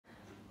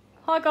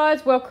Hi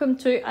guys, welcome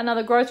to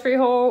another grocery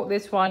haul.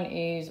 This one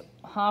is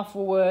half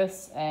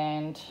Woolworths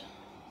and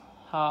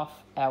half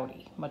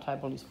Aldi. My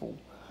table is full.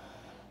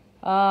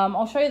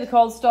 I'll show you the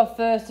cold stuff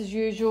first as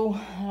usual,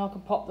 and I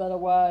can pop that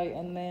away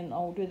and then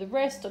I'll do the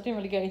rest. I didn't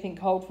really get anything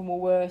cold from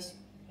Woolworths,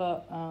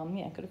 but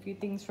yeah, got a few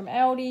things from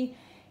Aldi. It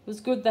was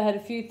good, they had a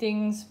few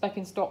things back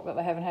in stock that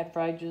they haven't had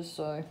for ages,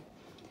 so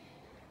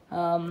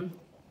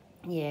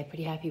yeah,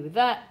 pretty happy with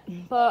that.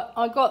 But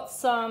I got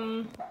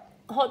some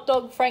hot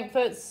dog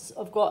frankfurts.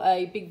 I've got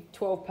a big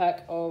 12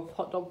 pack of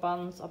hot dog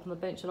buns up on the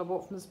bench that I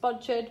bought from the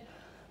spud shed,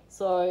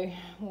 so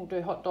we'll do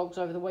hot dogs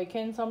over the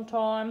weekend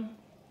sometime.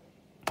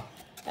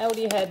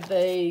 Aldi had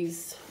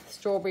these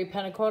strawberry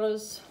panna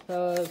cottas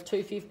for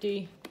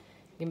 $2.50,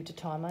 limited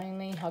time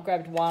only. I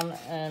grabbed one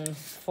and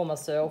for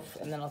myself,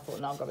 and then I thought,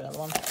 no, I'll grab another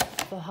one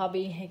for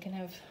hubby. He can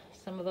have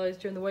some of those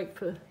during the week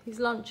for his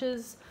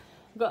lunches.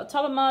 I've got a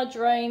tub of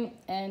margarine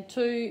and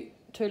two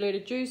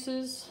 2-litre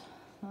juices.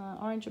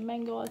 Orange and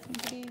mango, I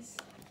think it is.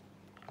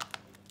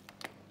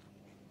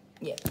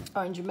 Yeah,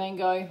 orange and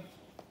mango.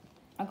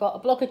 I got a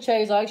block of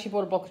cheese. I actually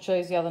bought a block of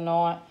cheese the other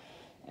night,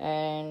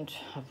 and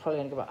I've probably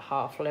only got about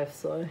half left,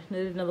 so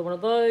needed another one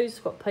of those.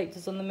 Got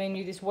pizzas on the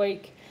menu this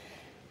week.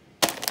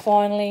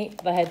 Finally,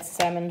 they had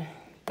salmon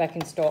back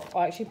in stock.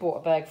 I actually bought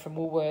a bag from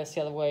Woolworths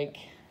the other week,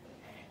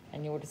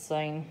 and you would have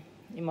seen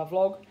in my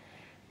vlog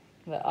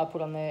that I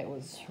put on there. It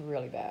was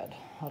really bad.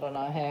 I don't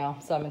know how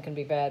salmon can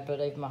be bad,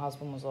 but even my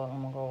husband was like, oh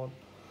my god.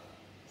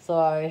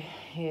 So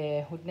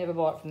yeah, would never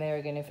buy it from there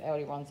again. If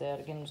Aldi runs out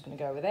again, I'm just going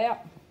to go without.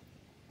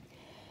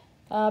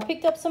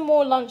 Picked up some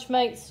more lunch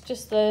meats,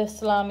 just the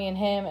salami and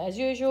ham as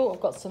usual. I've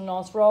got some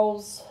nice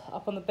rolls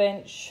up on the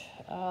bench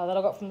that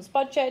I got from the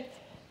spud shed,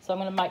 so I'm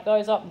going to make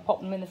those up and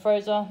pop them in the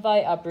freezer.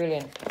 They are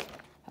brilliant.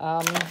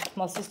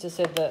 My sister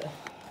said that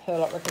her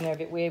lot reckon they're a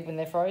bit weird when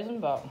they're frozen,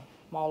 but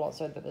my lot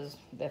said that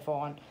they're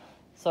fine.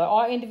 So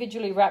I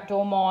individually wrapped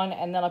all mine,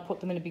 and then I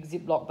put them in a big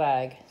Ziploc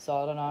bag.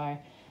 So I don't know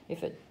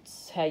if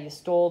it's how you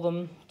store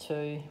them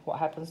to what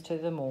happens to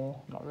them,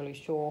 or I'm not really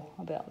sure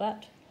about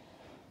that.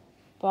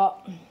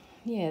 But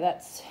yeah,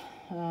 that's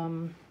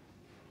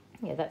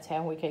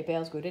how we keep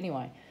ours good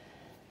anyway.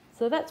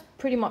 So that's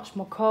pretty much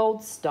my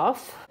cold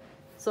stuff.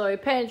 So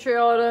pantry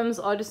items,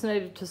 I just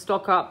needed to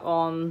stock up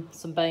on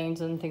some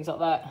beans and things like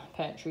that.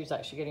 Pantry's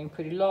actually getting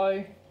pretty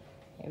low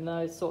in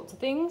those sorts of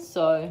things.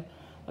 So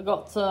I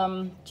got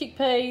some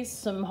chickpeas,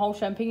 some whole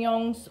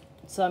champignons,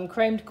 some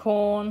creamed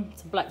corn,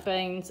 some black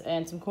beans,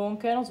 and some corn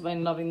kernels. I've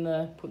been loving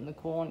putting the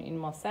corn in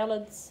my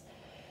salads.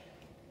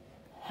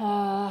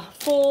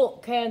 4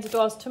 cans of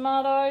diced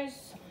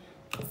tomatoes,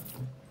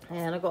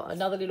 and I got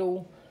another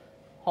little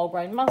whole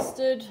grain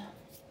mustard,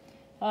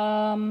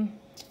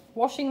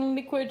 washing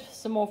liquid,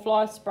 some more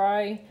fly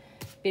spray,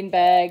 bin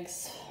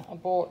bags. I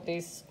bought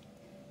this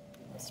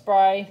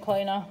spray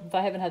cleaner.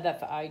 They haven't had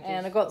that for ages.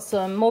 And I got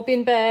some more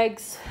bin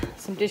bags,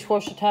 some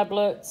dishwasher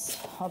tablets.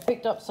 I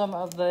picked up some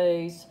of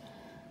these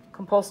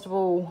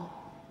compostable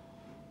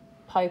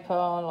paper,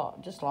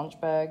 like just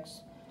lunch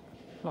bags.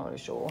 Not really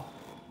sure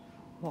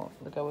what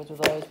the go is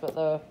with those, but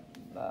they're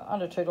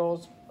under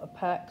 $2 a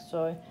pack,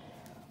 so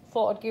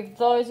thought I'd give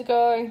those a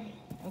go.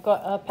 I've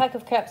got a pack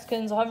of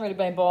capsicums. I haven't really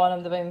been buying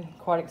them. They've been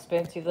quite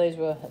expensive. These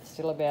were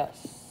still about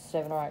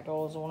 $7 or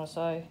 $8, I want to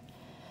say,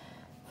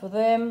 for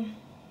them.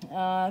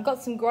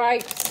 Got some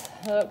grapes.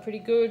 They look pretty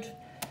good.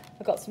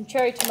 I got some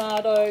cherry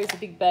tomatoes, a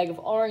big bag of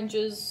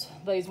oranges.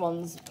 These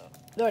ones,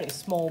 they're only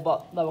small,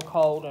 but they were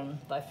cold and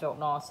they felt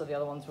nice, so the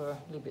other ones were a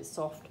little bit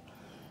soft.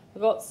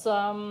 I've got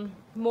some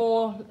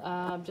more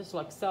just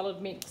like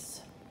salad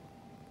mix.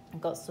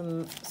 I've got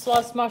some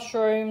sliced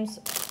mushrooms,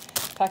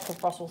 a pack of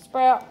Brussels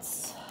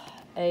sprouts,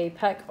 a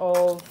pack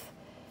of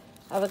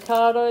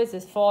avocados.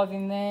 There's 5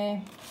 in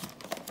there.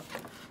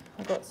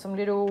 I've got some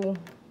little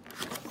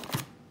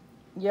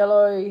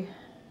yellow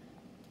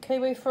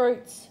kiwi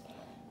fruits,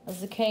 a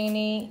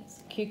zucchini,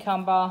 a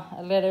cucumber,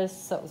 a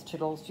lettuce. That was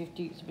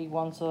 $2.50. It's a big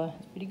one, so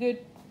it's pretty good.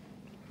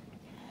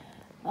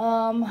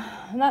 And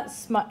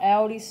that's my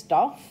Aldi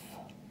stuff.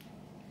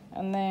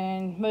 And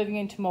then moving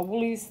into my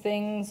Woolies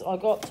things, I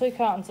got 2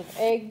 cartons of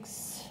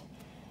eggs.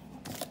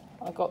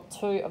 I got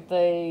 2 of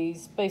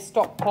these beef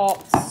stock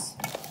pots,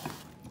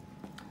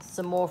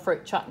 some more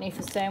fruit chutney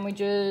for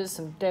sandwiches,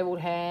 some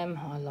deviled ham.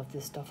 I love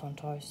this stuff on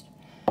toast.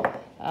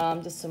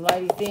 Just some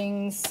lady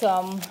things,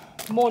 some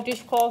more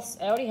dishcloths.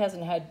 Aldi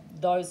hasn't had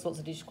those sorts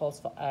of dishcloths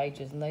for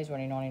ages, and these were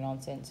only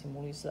 99 cents in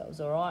Woolies, so that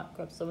was all right.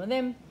 Grabbed some of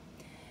them.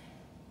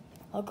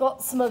 I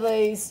got some of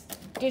these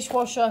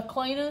dishwasher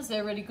cleaners.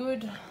 They're really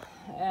good.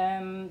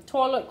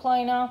 Toilet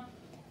cleaner,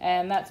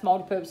 and that's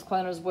multi-purpose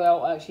cleaner as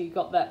well. I actually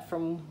got that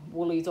from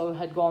Woolies. I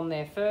had gone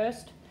there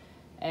first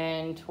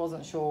and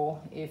wasn't sure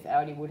if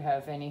Aldi would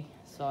have any,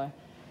 so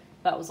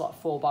that was like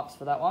 $4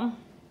 for that one,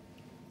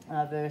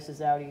 versus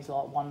Aldi's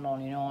like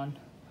 $1.99.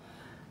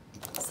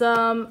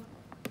 Some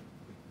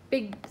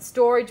big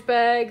storage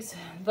bags.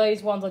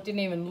 These ones I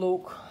didn't even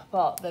look,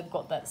 but they've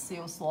got that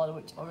seal slider,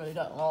 which I really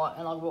don't like,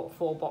 and I bought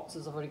 4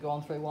 boxes. I've already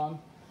gone through one.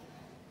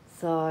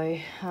 So,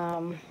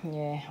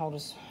 yeah, I'll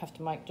just have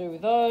to make do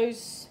with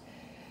those.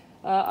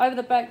 Over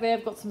the back there,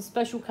 I've got some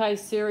Special K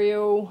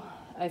cereal,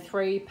 a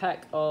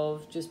 3-pack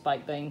of just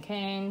baked bean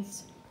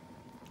cans.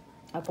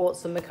 I bought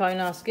some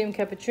Moccona skim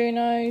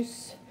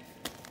cappuccinos,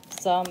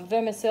 some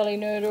vermicelli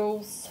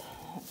noodles.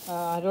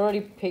 I'd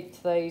already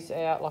picked these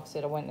out. Like I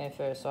said, I went there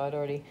first, so I'd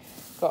already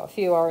got a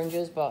few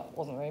oranges, but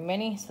wasn't very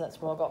many, so that's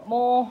why I got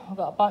more. I've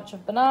got a bunch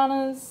of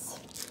bananas,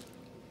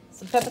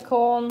 some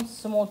peppercorns,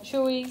 some more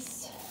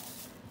chewies,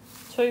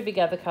 2 big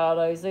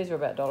avocados. These are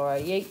about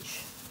 $1.80 each,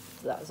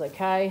 so that was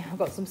okay. I've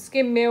got some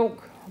skim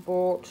milk. I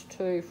bought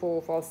 2,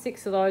 4, 5,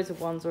 6 of those.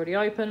 If one's already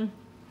open.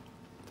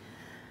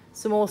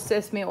 Some more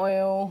sesame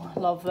oil.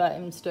 Love that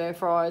in stir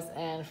fries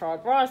and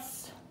fried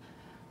rice.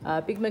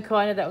 Big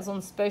Moccona, that was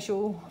on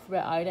special for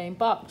about 18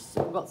 bucks.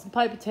 I've got some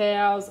paper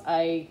towels,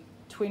 a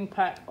twin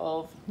pack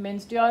of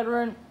men's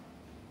deodorant,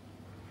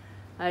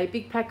 a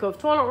big pack of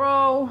toilet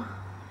roll,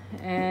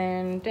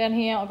 and down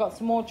here I've got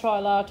some more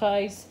chai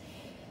lattes.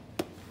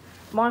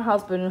 My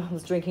husband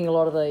was drinking a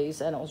lot of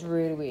these and it was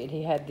really weird.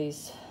 He had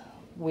this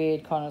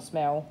weird kind of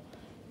smell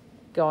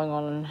going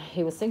on and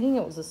he was thinking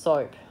it was a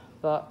soap,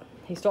 but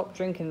he stopped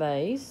drinking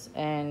these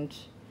and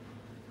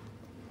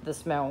the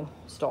smell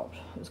stopped.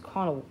 It was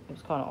kind of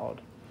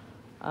odd.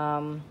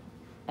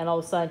 And I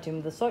was saying to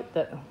him, the soap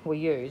that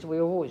we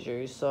always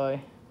use, so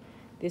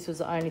this was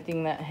the only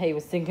thing that he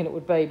was thinking it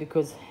would be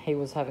because he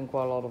was having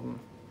quite a lot of them.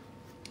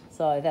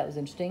 So that was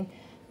interesting.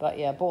 But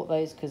yeah, I bought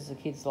these because the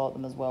kids like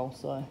them as well,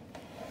 so,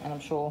 and I'm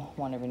sure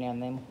one every now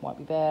and then won't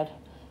be bad.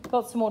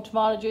 Got some more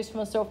tomato juice for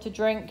myself to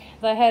drink.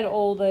 They had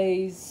all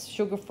these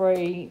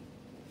sugar-free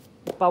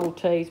bubble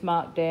teas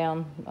marked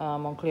down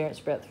on clearance,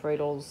 about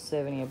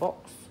 $3.70 a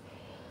box.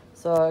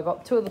 So I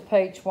got 2 of the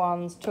peach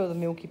ones, 2 of the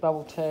milky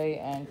bubble tea,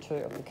 and 2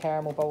 of the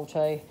caramel bubble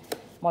tea.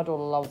 My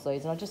daughter loves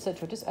these, and I just said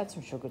to her, just add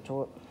some sugar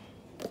to it.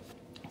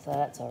 So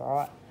that's all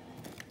right.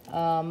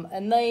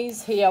 And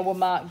these here were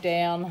marked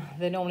down.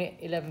 They're normally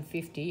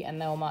 $11.50, and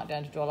they were marked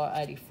down to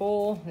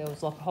 $1.84. There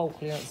was like a whole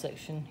clearance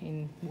section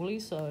in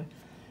Woolies, so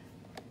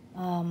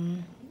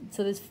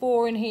there's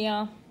 4 in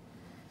here,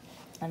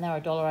 and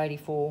they're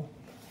 $1.84.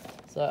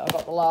 So I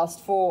got the last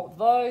 4 of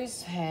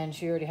those, and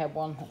she already had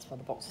one. That's why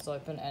the box is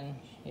open, and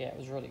yeah, it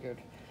was really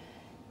good.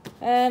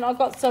 And I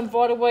got some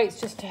Vital Wheats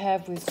just to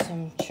have with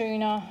some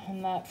tuna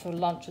and that for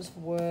lunches for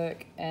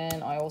work.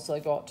 And I also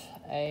got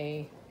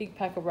a big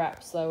pack of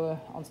wraps. They were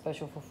on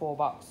special for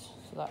 $4,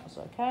 so that was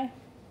okay.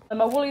 And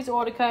my Woolies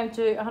order came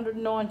to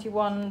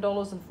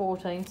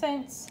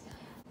 $191.14.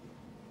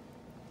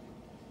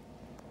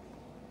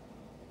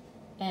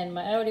 And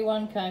my Aldi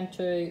one came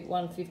to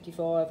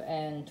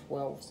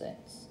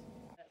 $155.12.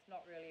 That's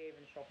not really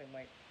even shopping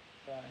week,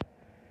 so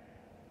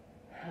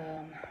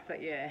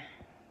but yeah,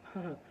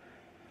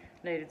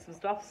 needed some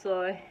stuff,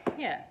 so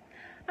yeah.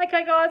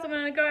 Okay guys, I'm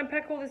going to go and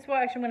pack all this away.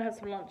 Actually, I'm going to have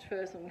some lunch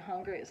first. I'm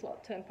hungry. It's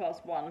like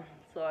 1:10,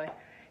 so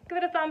give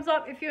it a thumbs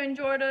up if you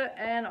enjoyed it,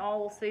 and I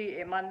will see you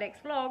in my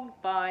next vlog.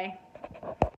 Bye.